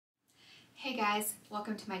guys,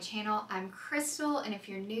 welcome to my channel. I'm Crystal, and if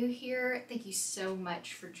you're new here, thank you so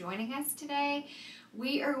much for joining us today.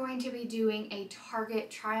 We are going to be doing a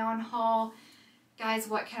Target try-on haul. Guys,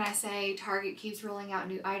 what can I say? Target keeps rolling out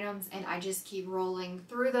new items, and I just keep rolling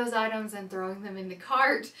through those items and throwing them in the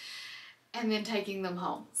cart and then taking them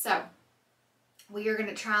home. So we are going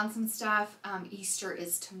to try on some stuff. Easter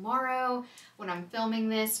is tomorrow. When I'm filming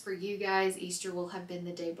this for you guys, Easter will have been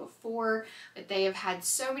the day before, but they have had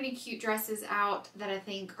so many cute dresses out that I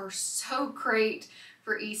think are so great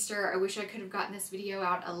for Easter. I wish I could have gotten this video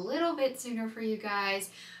out a little bit sooner for you guys,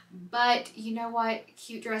 but you know what?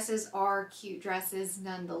 Cute dresses are cute dresses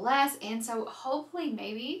nonetheless, and so hopefully,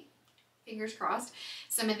 maybe, fingers crossed,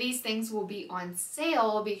 some of these things will be on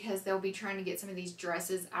sale because they'll be trying to get some of these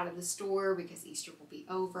dresses out of the store because Easter will be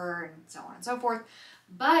over and so on and so forth.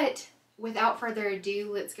 But without further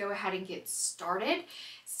ado, let's go ahead and get started.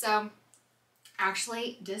 So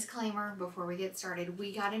actually, disclaimer before we get started,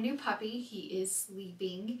 we got a new puppy. He is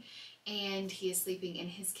sleeping, and he is sleeping in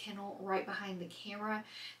his kennel right behind the camera.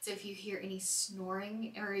 So if you hear any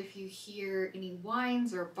snoring or if you hear any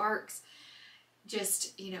whines or barks,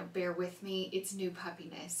 just, you know, bear with me. It's new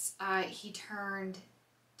puppiness. He turned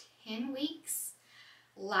 10 weeks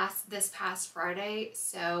this past Friday,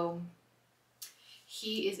 so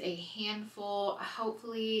he is a handful.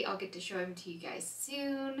 Hopefully I'll get to show him to you guys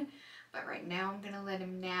soon, but right now I'm gonna let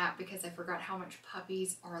him nap because I forgot how much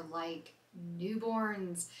puppies are like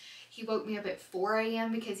newborns. He woke me up at 4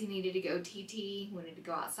 a.m. because he needed to go TT, wanted to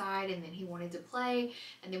go outside, and then he wanted to play,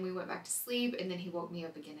 and then we went back to sleep, and then he woke me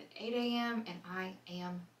up again at 8 a.m. and I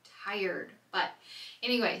am tired. But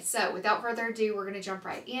anyway, so without further ado, we're gonna jump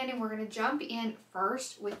right in, and we're gonna jump in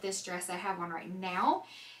first with this dress I have on right now.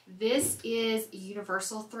 This is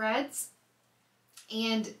Universal Threads.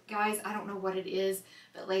 And guys, I don't know what it is,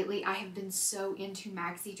 but lately I have been so into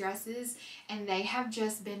maxi dresses, and they have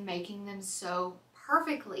just been making them so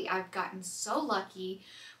perfectly. I've gotten so lucky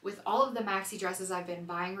with all of the maxi dresses I've been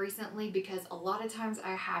buying recently because a lot of times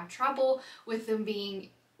I have trouble with them being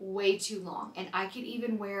way too long, and I could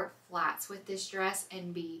even wear flats with this dress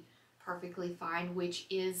and be perfectly fine, which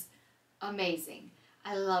is amazing.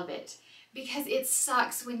 I love it. Because it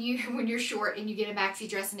sucks when you're short and you get a maxi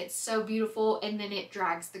dress and it's so beautiful and then it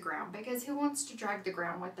drags the ground, because who wants to drag the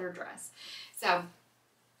ground with their dress? So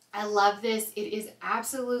I love this. It is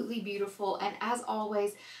absolutely beautiful, and as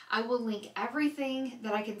always, I will link everything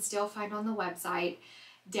that I can still find on the website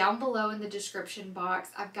down below in the description box.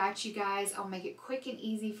 I've got you guys. I'll make it quick and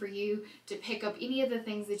easy for you to pick up any of the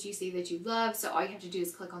things that you see that you love. So all you have to do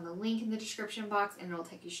is click on the link in the description box and it'll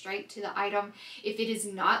take you straight to the item. If it is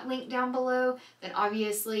not linked down below, then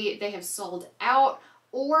obviously they have sold out,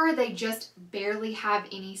 or they just barely have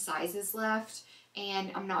any sizes left,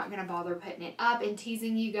 and I'm not going to bother putting it up and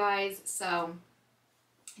teasing you guys. So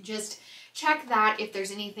just check that if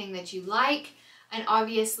there's anything that you like. And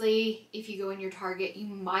obviously, if you go in your Target, you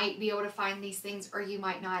might be able to find these things, or you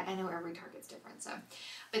might not. I know every Target's different, so.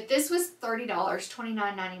 But this was $30,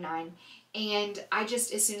 $29.99. And I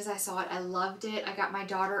just, as soon as I saw it, I loved it. I got my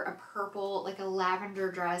daughter a purple, like a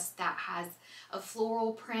lavender dress that has a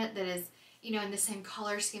floral print that is, you know, in the same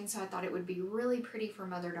color scheme. So I thought it would be really pretty for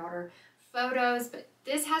mother-daughter photos. But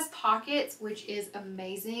this has pockets, which is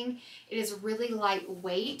amazing. It is really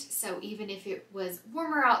lightweight, so even if it was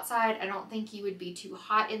warmer outside, I don't think you would be too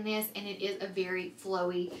hot in this, and it is a very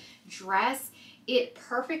flowy dress. It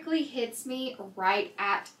perfectly hits me right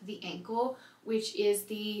at the ankle, which is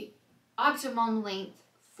the optimum length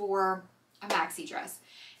for a maxi dress.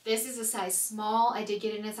 This is a size small. I did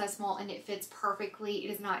get it in a size small, and it fits perfectly. It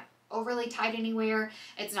is not overly tight anywhere.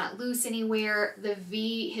 It's not loose anywhere. The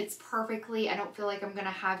V hits perfectly. I don't feel like I'm gonna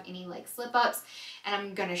have any like slip ups, and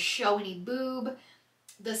I'm gonna show any boob.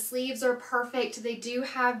 The sleeves are perfect. They do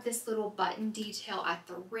have this little button detail at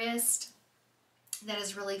the wrist that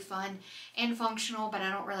is really fun and functional, but I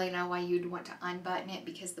don't really know why you'd want to unbutton it,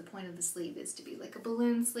 because the point of the sleeve is to be like a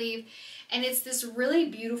balloon sleeve. And it's this really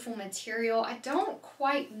beautiful material. I don't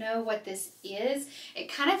quite know what this is. It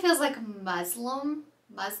kind of feels like muslin.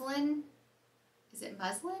 Is it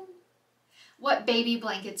muslin? What baby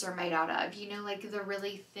blankets are made out of, you know, like the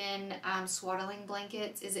really thin swaddling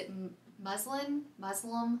blankets. Is it muslin?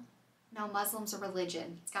 Muslim? No, Muslim's a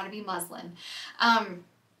religion. It's got to be muslin. Yeah,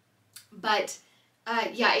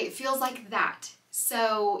 it feels like that.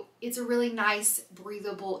 So it's a really nice,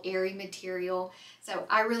 breathable, airy material. So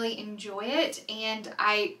I really enjoy it, and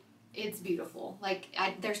it's beautiful. Like,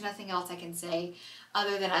 there's nothing else I can say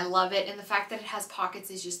other than I love it, and the fact that it has pockets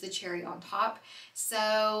is just the cherry on top.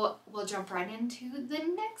 So we'll jump right into the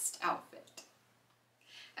next outfit.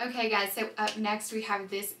 Okay guys, so up next we have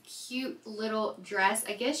this cute little dress.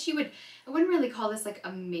 I guess I wouldn't really call this like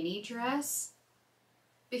a mini dress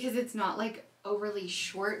because it's not like overly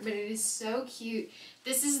short, but it is so cute.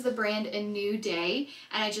 This is the brand A New Day,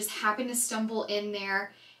 and I just happened to stumble in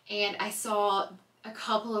there and I saw a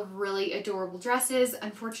couple of really adorable dresses.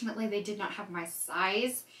 Unfortunately, they did not have my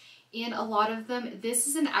size in a lot of them. This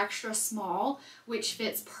is an extra small, which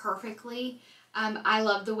fits perfectly. I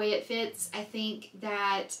love the way it fits. I think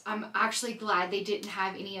that I'm actually glad they didn't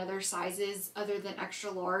have any other sizes other than extra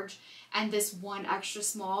large and this one extra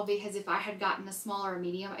small, because if I had gotten a small or a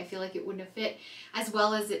medium, I feel like it wouldn't have fit as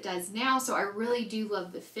well as it does now. So I really do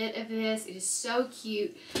love the fit of this. It is so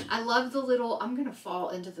cute. I love the little, I'm gonna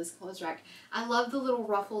fall into this clothes rack. I love the little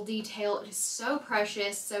ruffle detail. It is so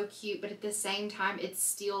precious, so cute, but at the same time, it's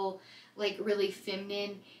still like really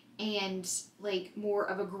feminine and like more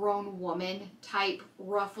of a grown woman type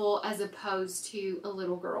ruffle as opposed to a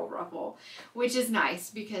little girl ruffle, which is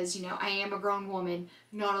nice because, you know, I am a grown woman,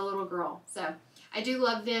 not a little girl. So I do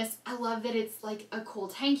love this. I love that it's like a cool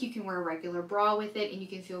tank. You can wear a regular bra with it and you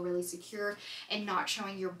can feel really secure and not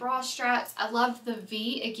showing your bra straps. I love the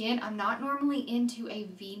V. Again, I'm not normally into a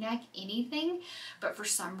V-neck anything, but for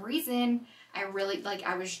some reason I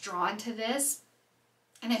was drawn to this.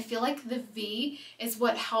 And I feel like the V is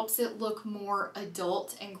what helps it look more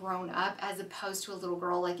adult and grown up as opposed to a little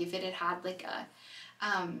girl. Like if it had like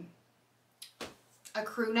a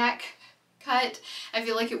crew neck cut, I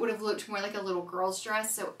feel like it would have looked more like a little girl's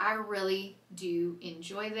dress. So I really do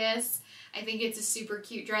enjoy this. I think it's a super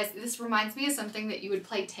cute dress. This reminds me of something that you would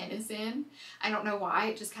play tennis in. I don't know why,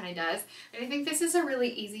 it just kind of does. But I think this is a really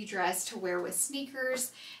easy dress to wear with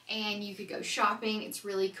sneakers and you could go shopping. It's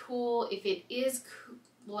really cool. If it is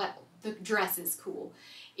the dress is cool.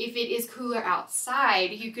 If it is cooler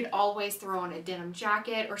outside, you could always throw on a denim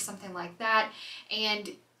jacket or something like that, and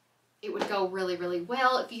it would go really, really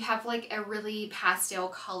well. If you have like a really pastel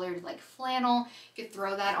colored like flannel, you could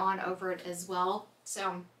throw that on over it as well.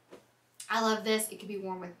 So I love this. It could be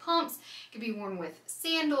worn with pumps, it could be worn with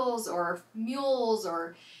sandals or mules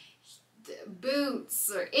or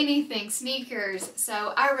boots or anything, sneakers.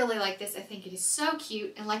 So I really like this. I think it is so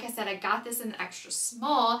cute, and like I said, I got this in an extra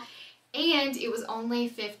small and it was only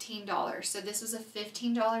 $15. So this was a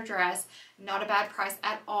 $15 dress, not a bad price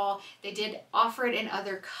at all. They did offer it in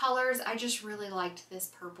other colors. I just really liked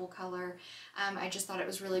this purple color. I just thought it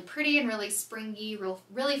was really pretty and really springy,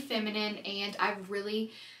 really feminine, and I've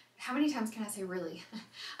really, how many times can I say really?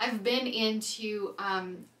 I've been into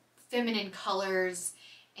feminine colors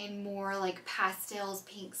and more like pastels,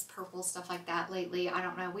 pinks, purple, stuff like that lately. I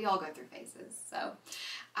don't know. We all go through phases. So,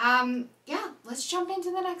 yeah, let's jump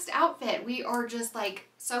into the next outfit. We are just like,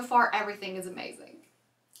 so far, everything is amazing.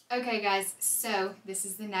 Okay, guys, so this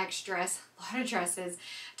is the next dress. A lot of dresses.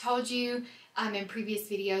 Told you in previous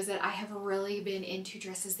videos that I have really been into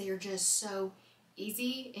dresses. They are just so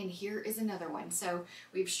easy, and here is another one. So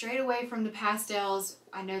we've strayed away from the pastels.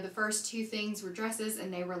 I know the first two things were dresses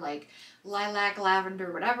and they were like lilac,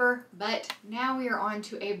 lavender, whatever, but now we are on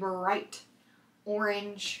to a bright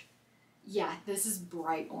orange. Yeah, this is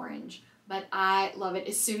bright orange, but I love it.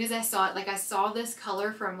 As soon as I saw it, like I saw this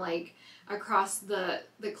color from like across the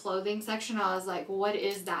clothing section, I was like, what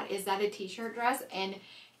is that? Is that a t-shirt dress? And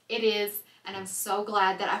it is. And I'm so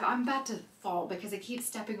glad that I'm about to fall because I keep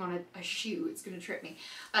stepping on a shoe. It's going to trip me.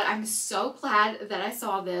 But I'm so glad that I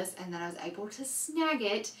saw this and that I was able to snag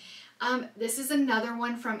it. This is another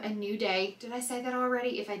one from A New Day. Did I say that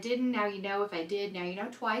already? If I didn't, now you know. If I did, now you know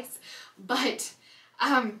twice. But,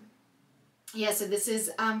 yeah, so this is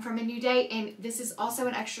from A New Day. And this is also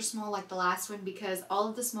an extra small like the last one because all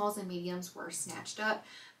of the smalls and mediums were snatched up.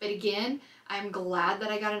 But again, I'm glad that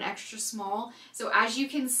I got an extra small. So as you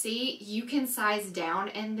can see, you can size down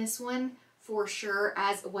in this one for sure,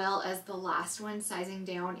 as well as the last one. Sizing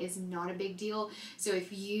down is not a big deal. So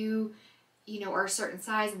if you know, are a certain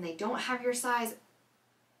size and they don't have your size,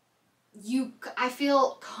 I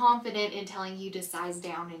feel confident in telling you to size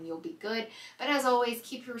down and you'll be good. But as always,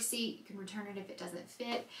 keep your receipt. You can return it if it doesn't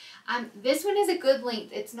fit. This one is a good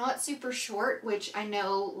length. It's not super short, which I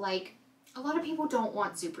know like a lot of people don't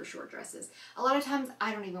want super short dresses. A lot of times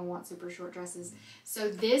I don't even want super short dresses. So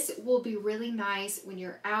this will be really nice when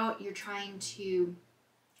you're out, you're trying to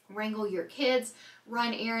wrangle your kids,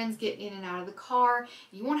 run errands, get in and out of the car.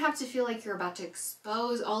 You won't have to feel like you're about to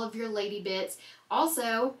expose all of your lady bits.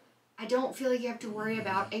 Also, I don't feel like you have to worry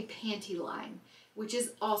about a panty line, which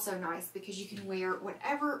is also nice because you can wear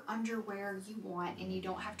whatever underwear you want and you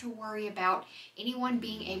don't have to worry about anyone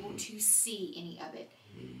being able to see any of it.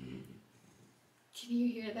 Can you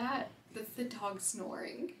hear that? That's the dog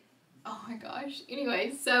snoring. Oh my gosh.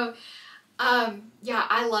 Anyway, so yeah,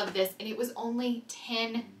 I love this, and it was only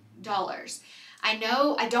 $10.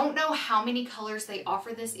 I don't know how many colors they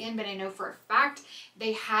offer this in, but I know for a fact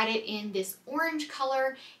they had it in this orange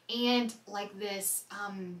color and like this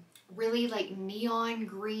really like neon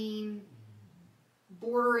green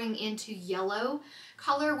bordering into yellow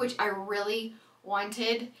color, which I really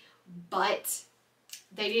wanted, but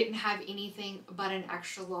they didn't have anything but an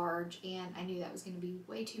extra large, and I knew that was going to be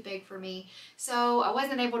way too big for me, so I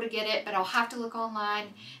wasn't able to get it, but I'll have to look online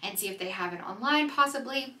and see if they have it online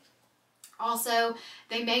possibly. Also,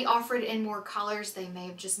 they may offer it in more colors. They may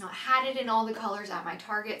have just not had it in all the colors at my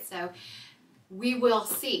Target, so we will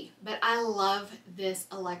see. But I love this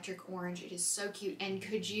electric orange. It is so cute. And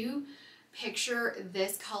could you picture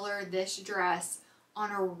this color, this dress, on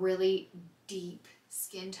a really deep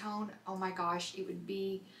skin tone? Oh my gosh, it would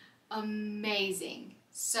be amazing.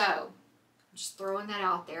 So, I'm just throwing that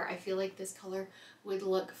out there. I feel like this color would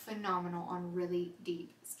look phenomenal on really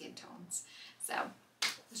deep skin tones. So,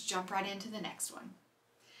 let's jump right into the next one.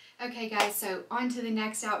 Okay guys, so on to the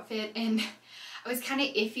next outfit, and I was kind of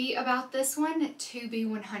iffy about this one, to be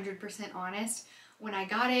 100% honest, when I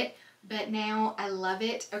got it, but now I love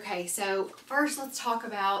it. Okay, so first let's talk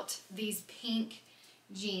about these pink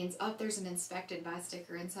jeans. Oh, there's an inspected by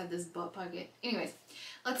sticker inside this butt pocket. Anyways,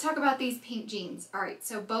 let's talk about these pink jeans. All right,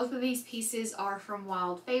 so both of these pieces are from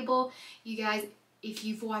Wild Fable. You guys, if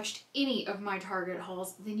you've watched any of my Target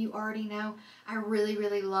hauls, then you already know I really,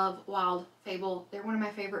 really love Wild Fable. They're one of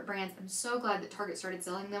my favorite brands. I'm so glad that Target started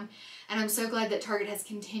selling them, and I'm so glad that Target has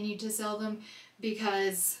continued to sell them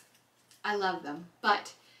because I love them.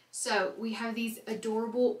 But, so we have these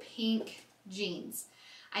adorable pink jeans.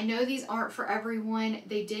 I know these aren't for everyone.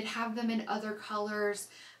 They did have them in other colors,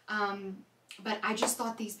 but I just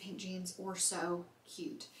thought these pink jeans were so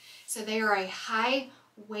cute. So they are a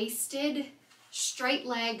high-waisted, straight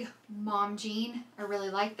leg mom jean. I really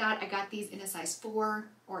like that. I got these in a size 4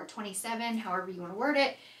 or a 27, however you want to word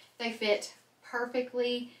it. They fit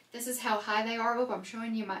perfectly. This is how high they are. Oh, I'm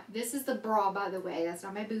showing you this is the bra, by the way. That's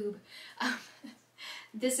not my boob.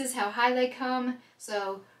 This is how high they come.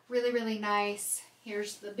 So really, really nice.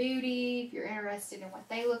 Here's the booty if you're interested in what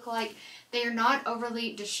they look like. They are not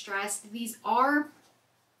overly distressed. These are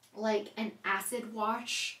like an acid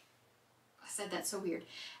wash. I said that so weird.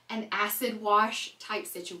 An acid wash type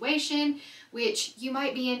situation, which you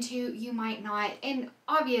might be into, you might not. And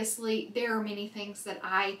obviously there are many things that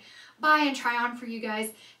I buy and try on for you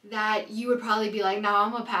guys that you would probably be like, no,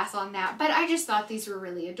 I'm gonna pass on that. But I just thought these were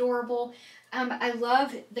really adorable. I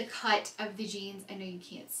love the cut of the jeans. I know you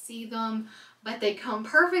can't see them, but they come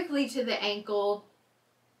perfectly to the ankle,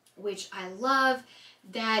 which I love.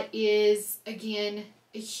 That is, again,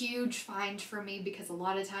 a huge find for me because a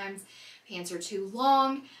lot of times pants are too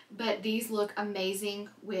long, but these look amazing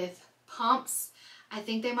with pumps. I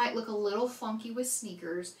think they might look a little funky with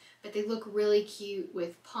sneakers, but they look really cute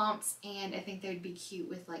with pumps, and I think they would be cute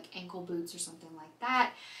with like ankle boots or something like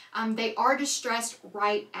that. They are distressed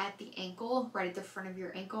right at the ankle, right at the front of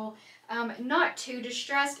your ankle. Not too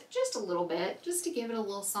distressed, just a little bit, just to give it a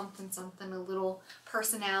little something, a little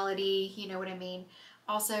personality, you know what I mean?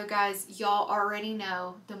 Also, guys, y'all already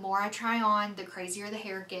know the more I try on, the crazier the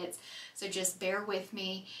hair gets. So just bear with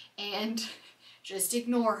me and just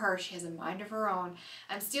ignore her. She has a mind of her own.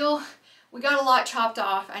 We got a lot chopped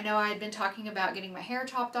off. I know I had been talking about getting my hair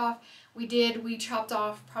chopped off. We chopped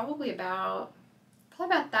off probably about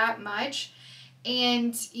that much.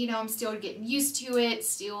 And, you know, I'm still getting used to it,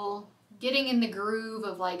 still getting in the groove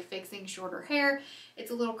of like fixing shorter hair.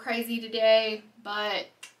 It's a little crazy today, but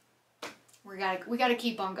we gotta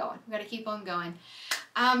keep on going. We gotta keep on going.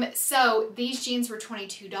 So these jeans were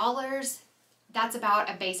 $22. That's about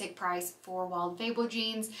a basic price for Wild Fable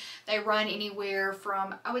jeans. They run anywhere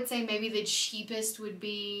from, I would say maybe the cheapest would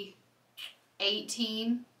be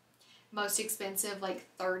 $18. Most expensive like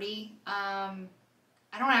 $30.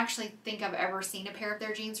 I don't actually think I've ever seen a pair of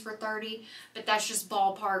their jeans for $30, but that's just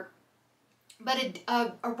ballpark. But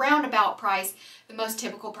a roundabout price, the most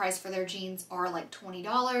typical price for their jeans are like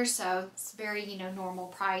 $20, so it's very, you know, normal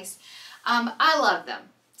price. I love them.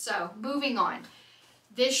 So moving on.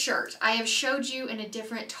 This shirt, I have showed you in a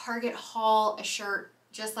different Target haul a shirt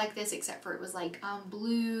just like this, except for it was like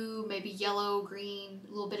blue, maybe yellow, green,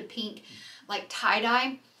 a little bit of pink, like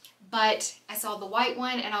tie-dye. But I saw the white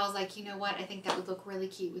one and I was like, you know what, I think that would look really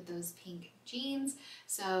cute with those pink jeans.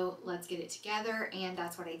 So let's get it together, and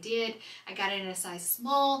that's what I did. I got it in a size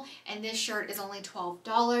small, and this shirt is only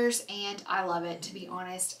 $12, and I love it, to be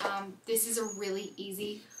honest. This is a really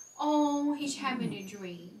easy, oh, he's having a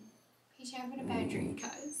dream. He's having a bad dream,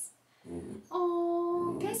 guys.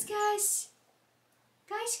 Oh, guys.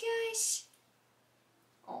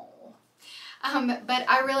 Oh. But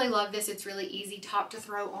I really love this. It's really easy top to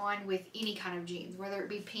throw on with any kind of jeans, whether it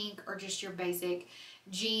be pink or just your basic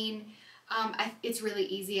jean. It's really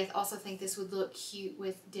easy. I also think this would look cute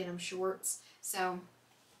with denim shorts. So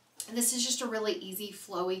this is just a really easy,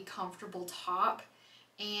 flowy, comfortable top,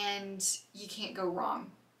 and you can't go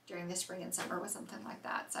wrong during the spring and summer with something like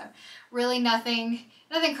that. So really nothing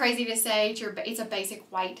crazy to say. It's a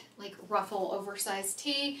basic white, like, ruffle oversized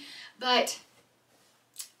tee, but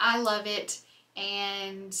I love it,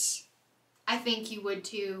 and I think you would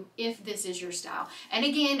too if this is your style. And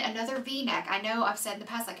again, another V-neck. I know I've said in the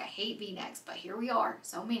past, like, I hate V-necks, but here we are,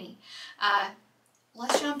 so many.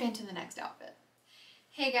 Let's jump into the next outfit.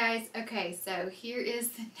 Hey guys, okay, so here is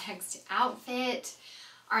the next outfit.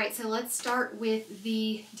 All right, so let's start with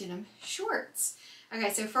the denim shorts.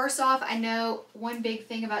 Okay, so first off, I know one big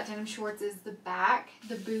thing about denim shorts is the back,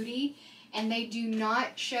 the booty, and they do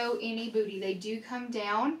not show any booty. They do come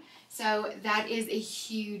down, so that is a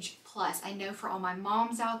huge plus. I know for all my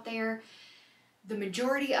moms out there, the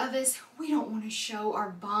majority of us, we don't want to show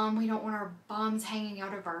our bum. We don't want our bums hanging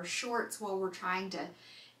out of our shorts while we're trying to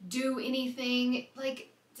do anything. Like,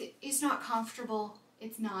 it's not comfortable.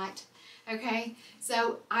 It's not. Okay,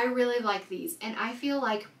 so I really like these, and I feel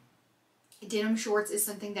like denim shorts is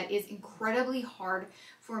something that is incredibly hard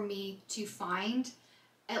for me to find,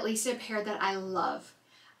 at least a pair that I love.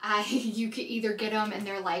 You could either get them and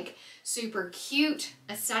they're like super cute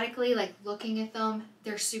aesthetically, like looking at them,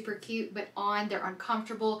 they're super cute, but they're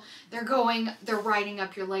uncomfortable. They're riding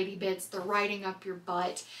up your lady bits, they're riding up your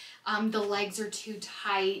butt. The legs are too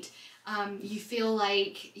tight. You feel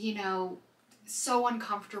like, you know, so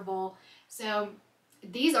uncomfortable. So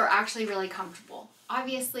these are actually really comfortable.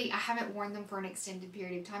 Obviously, I haven't worn them for an extended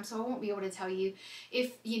period of time, so I won't be able to tell you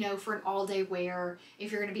if, you know, for an all-day wear, if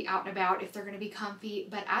you're going to be out and about, if they're going to be comfy.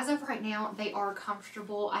 But as of right now, they are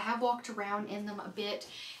comfortable. I have walked around in them a bit,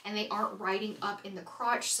 and they aren't riding up in the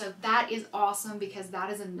crotch, so that is awesome, because that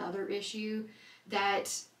is another issue that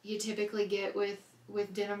you typically get with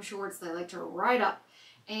denim shorts. They like to ride up,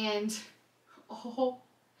 and oh,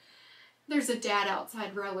 there's a dad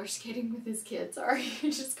outside roller skating with his kids. Sorry,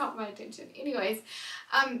 it just caught my attention. Anyways,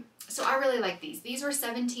 so I really like these. These are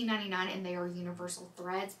 $17.99, and they are Universal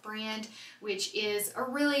Threads brand, which is a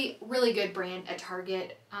really, really good brand at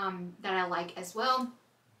Target that I like as well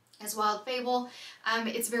as Wild Fable.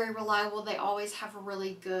 It's very reliable. They always have a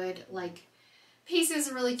really good, like, pieces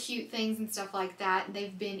and really cute things and stuff like that.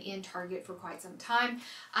 They've been in Target for quite some time.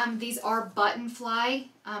 These are button fly.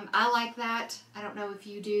 I like that. I don't know if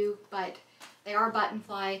you do, but they are button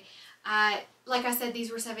fly. Like I said,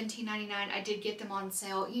 these were $17.99. I did get them on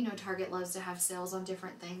sale. You know, Target loves to have sales on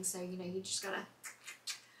different things, so you know, you just gotta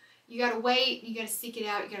wait, you gotta seek it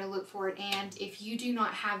out, you gotta look for it. And if you do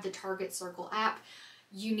not have the Target Circle app,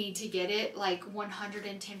 you need to get it. Like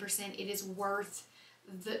 110%. It is worth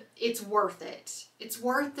it's worth it. It's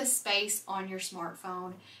worth the space on your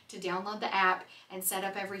smartphone to download the app and set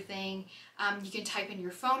up everything. You can type in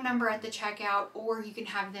your phone number at the checkout, or you can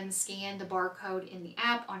have them scan the barcode in the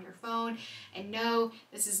app on your phone. And no,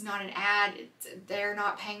 this is not an ad. They're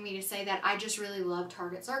not paying me to say that. I just really love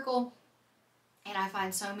Target Circle, and I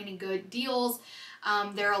find so many good deals.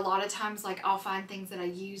 There are a lot of times, like, I'll find things that I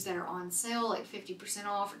use that are on sale, like 50%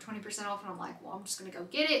 off or 20% off, and I'm like, well, I'm just going to go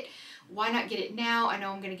get it. Why not get it now? I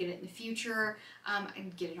know I'm going to get it in the future,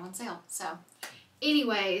 and get it on sale. So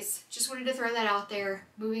anyways, just wanted to throw that out there.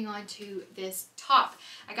 Moving on to this top.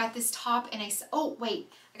 I got this top in I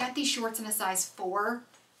got these shorts in a size 4,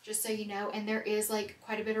 just so you know, and there is, like,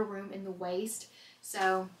 quite a bit of room in the waist.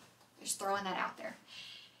 So just throwing that out there.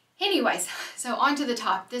 Anyways, so on to the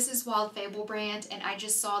top. This is Wild Fable brand, and I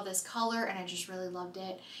just saw this color and I just really loved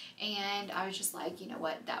it. And I was just like, you know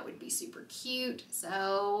what, that would be super cute.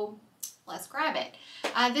 So let's grab it.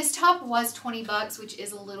 This top was $20, which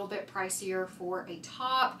is a little bit pricier for a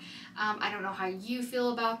top. I don't know how you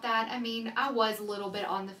feel about that. I mean, I was a little bit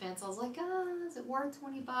on the fence. I was like, is it worth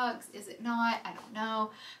 $20? Is it not? I don't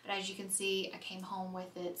know. But as you can see, I came home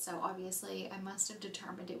with it. So obviously I must have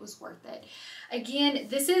determined it was worth it. Again,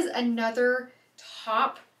 this is another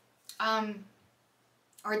top,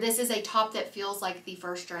 or this is a top that feels like the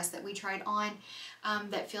first dress that we tried on,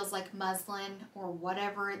 that feels like muslin or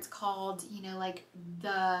whatever it's called, you know, like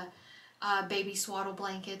the baby swaddle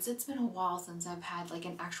blankets. It's been a while since I've had like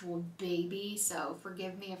an actual baby, so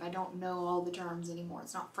forgive me if I don't know all the terms anymore.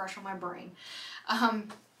 It's not fresh on my brain.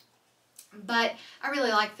 But I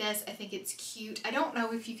really like this. I think it's cute. I don't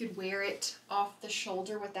know if you could wear it off the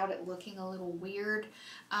shoulder without it looking a little weird.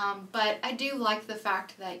 But I do like the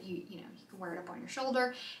fact that you can wear it up on your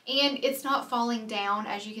shoulder and it's not falling down.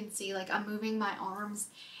 As you can see, like I'm moving my arms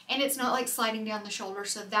and it's not like sliding down the shoulder.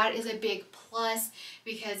 So that is a big plus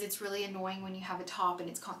because it's really annoying when you have a top and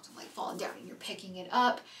it's constantly like falling down and you're picking it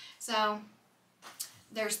up. So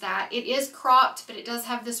there's that. It is cropped, but it does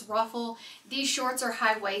have this ruffle. These shorts are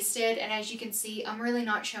high-waisted, and as you can see, I'm really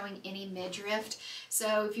not showing any midriff.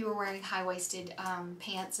 So if you were wearing high-waisted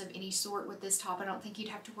pants of any sort with this top, I don't think you'd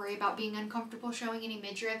have to worry about being uncomfortable showing any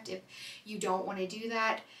midriff if you don't want to do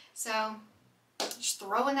that. So just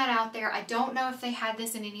throwing that out there. I don't know if they had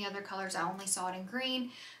this in any other colors. I only saw it in green,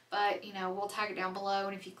 but we'll tag it down below,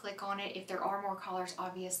 and if you click on it, if there are more colors,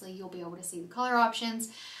 obviously you'll be able to see the color options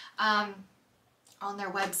on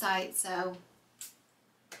their website. So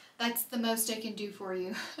that's the most I can do for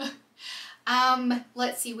you.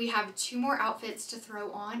 Let's see, we have 2 more outfits to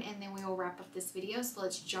throw on and then we will wrap up this video. So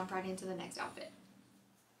let's jump right into the next outfit.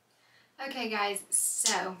 Okay guys,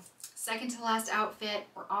 so second to last outfit,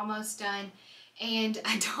 we're almost done. And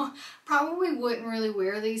I probably wouldn't really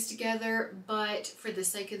wear these together, but for the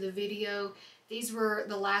sake of the video, these were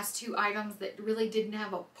the last 2 items that really didn't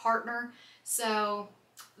have a partner. So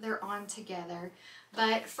they're on together.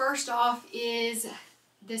 But first off is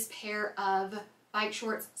this pair of bike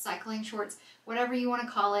shorts, cycling shorts, whatever you want to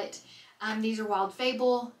call it. These are Wild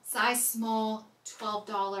Fable, size small,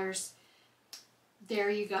 $12. There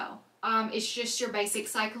you go. It's just your basic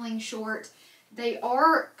cycling short. They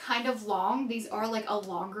are kind of long. These are like a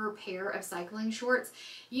longer pair of cycling shorts.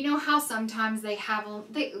 You know how sometimes they have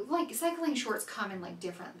like cycling shorts come in like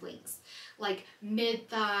different lengths, like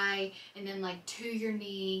mid-thigh and then like to your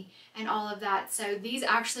knee and all of that. So these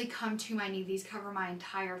actually come to my knee. These cover my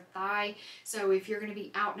entire thigh. So if you're going to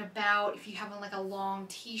be out and about, if you have on like a long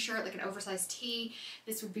t-shirt, like an oversized tee,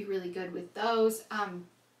 this would be really good with those.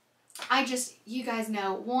 You guys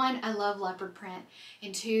know, 1, I love leopard print,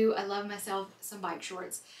 and 2, I love myself some bike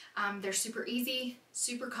shorts. They're super easy,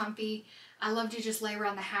 super comfy. I love to just lay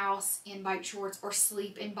around the house in bike shorts or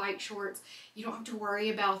sleep in bike shorts. You don't have to worry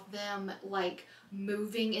about them like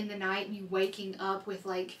moving in the night and you waking up with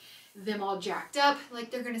like them all jacked up. Like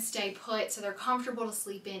they're going to stay put, so they're comfortable to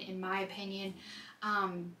sleep in my opinion.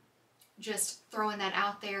 Just throwing that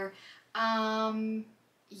out there.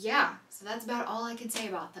 Yeah, so that's about all I can say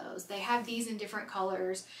about those. They have these in different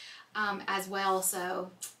colors as well, so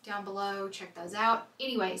down below, check those out.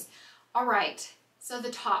 Anyways, all right, so the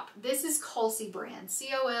top. This is Colsie brand,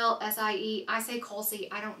 C-O-L-S-I-E. I say Colsie.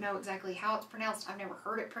 I don't know exactly how it's pronounced. I've never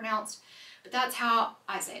heard it pronounced, but that's how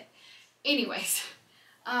I say it. Anyways,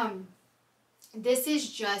 this is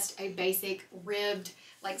just a basic ribbed,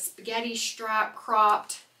 like spaghetti strap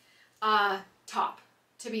cropped top,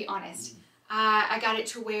 to be honest. I got it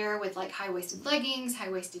to wear with like high-waisted leggings,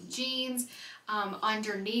 high-waisted jeans,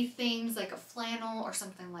 underneath things like a flannel or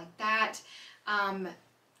something like that.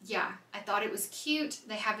 Yeah, I thought it was cute.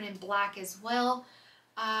 They have it in black as well.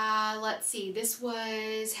 Let's see, this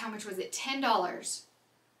was, how much was it? $10.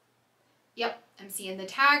 Yep, I'm seeing the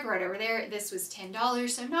tag right over there. This was $10,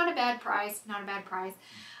 so not a bad price, not a bad price.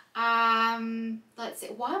 Let's see,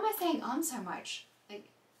 why am I saying so much? Like,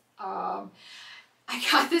 I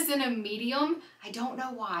got this in a medium. I don't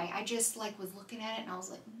know why. I just like was looking at it and I was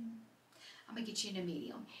like, I'm gonna get you in a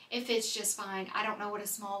medium. It fits just fine. I don't know what a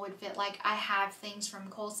small would fit like. I have things from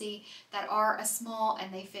Colsie that are a small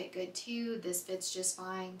and they fit good too. This fits just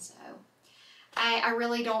fine. So I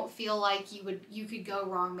really don't feel like you could go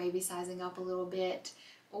wrong maybe sizing up a little bit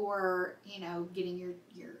or, getting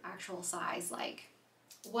your actual size, like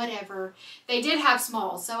whatever. They did have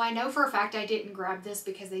smalls, so I know for a fact I didn't grab this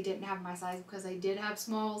because they didn't have my size, because they did have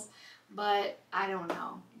smalls, but I don't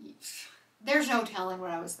know. There's no telling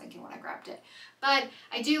what I was thinking when I grabbed it. But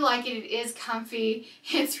I do like it. It is comfy.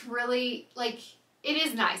 It's really, like, it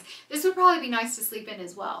is nice. This would probably be nice to sleep in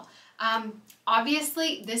as well.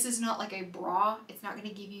 Obviously, this is not like a bra. It's not going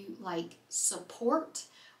to give you, like, support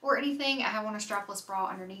or anything. I have on a strapless bra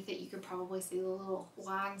underneath it. You can probably see the little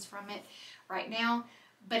lines from it right now.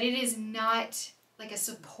 But it is not like a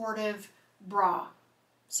supportive bra.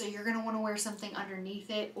 So you're going to want to wear something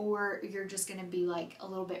underneath it, or you're just going to be like a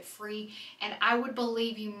little bit free. And I would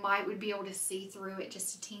believe you would be able to see through it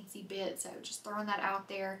just a teensy bit. So just throwing that out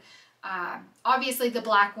there. Obviously the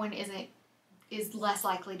black one is less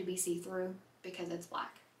likely to be see-through because it's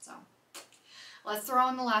black. So let's throw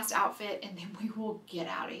on the last outfit and then we will get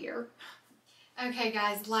out of here. Okay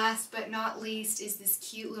guys, last but not least is this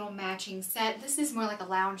cute little matching set. This is more like a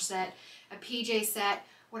lounge set, a PJ set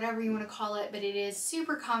whatever you want to call it, but it is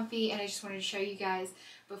super comfy, and I just wanted to show you guys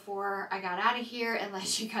before I got out of here and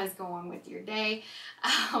let you guys go on with your day.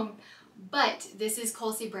 But this is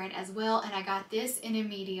Krystal brand as well, and I got this in a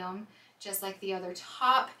medium, just like the other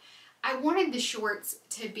top. I wanted the shorts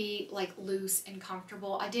to be like loose and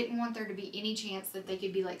comfortable. I didn't want there to be any chance that they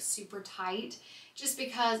could be like super tight, just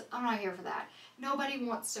because I'm not here for that. Nobody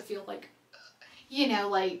wants to feel like, you know,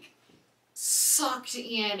 like sucked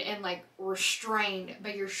in and like restrained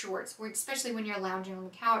by your shorts, especially when you're lounging on the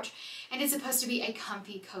couch and it's supposed to be a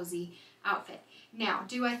comfy, cozy outfit. Now,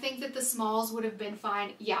 do I think that the smalls would have been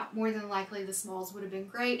fine? Yeah, more than likely the smalls would have been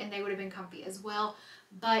great and they would have been comfy as well.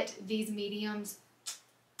 But these mediums,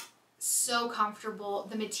 so comfortable.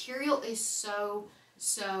 The material is so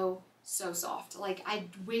soft. Like, I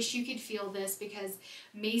wish you could feel this, because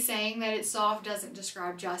me saying that it's soft doesn't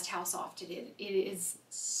describe just how soft it is. It is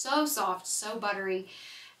so soft, so buttery,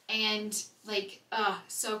 and like,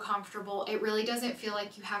 so comfortable. It really doesn't feel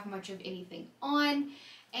like you have much of anything on.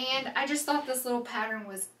 And I just thought this little pattern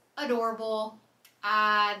was adorable.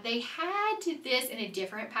 They had this in a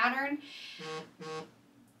different pattern.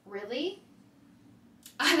 Really?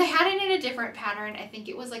 They had it in a different pattern. I think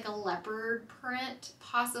it was like a leopard print,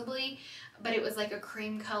 possibly, but it was like a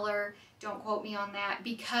cream color. Don't quote me on that,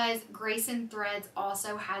 because Krystal Threads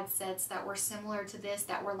also had sets that were similar to this,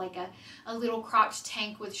 that were like a little cropped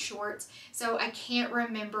tank with shorts. So I can't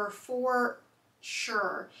remember for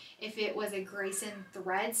sure if it was a Krystal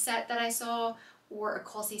Thread set that I saw or a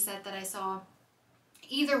Krystal set that I saw.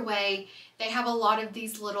 Either way, they have a lot of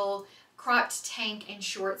these little cropped tank and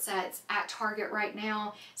short sets at Target right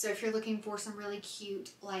now. So if you're looking for some really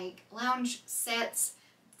cute like lounge sets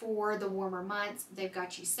for the warmer months, they've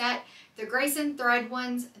got you set. The Krystal Thread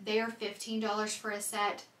ones, they are $15 for a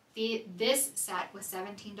set. This set was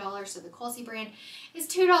 $17, so the Krystal brand is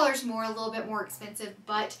 $2 more, a little bit more expensive,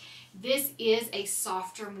 but this is a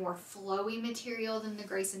softer, more flowy material than the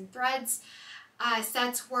Krystal Threads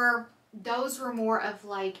sets were. Those were more of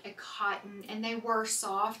like a cotton, and they were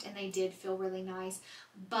soft and they did feel really nice,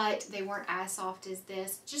 but they weren't as soft as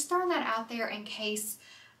this. Just throwing that out there in case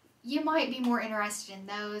you might be more interested in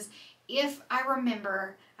those. If I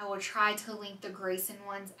remember, I will try to link the Krystal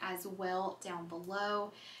ones as well down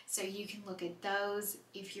below, so you can look at those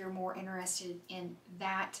if you're more interested in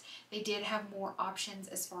that. They did have more options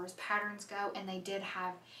as far as patterns go, and they did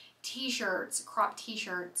have t-shirts, cropped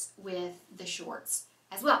t-shirts with the shorts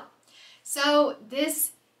as well. So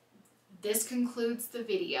this concludes the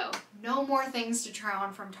video. No more things to try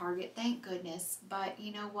on from Target, thank goodness. But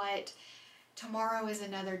you know what? Tomorrow is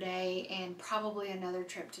another day and probably another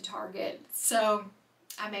trip to Target. So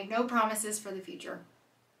I make no promises for the future.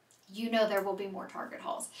 You know there will be more Target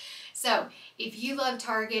hauls. So if you love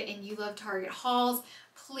Target and you love Target hauls,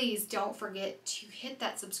 please don't forget to hit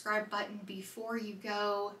that subscribe button before you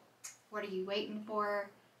go. What are you waiting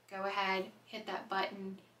for? Go ahead, hit that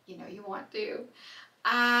button. You know you want to.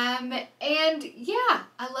 And yeah,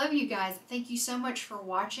 I love you guys. Thank you so much for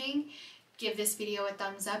watching. Give this video a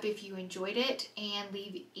thumbs up if you enjoyed it, and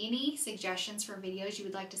leave any suggestions for videos you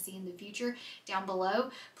would like to see in the future down below.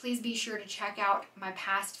 Please be sure to check out my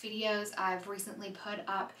past videos. I've recently put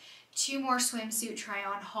up 2 more swimsuit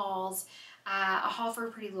try-on hauls, a haul for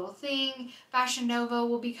a Pretty Little Thing. Fashion Nova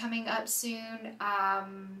will be coming up soon.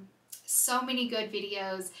 So many good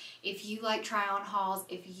videos. If you like try-on hauls,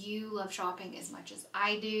 if you love shopping as much as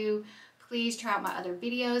I do, please try out my other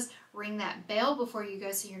videos. Ring that bell before you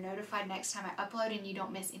go so you're notified next time I upload and you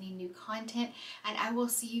don't miss any new content. And I will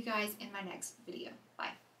see you guys in my next video.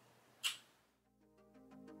 Bye.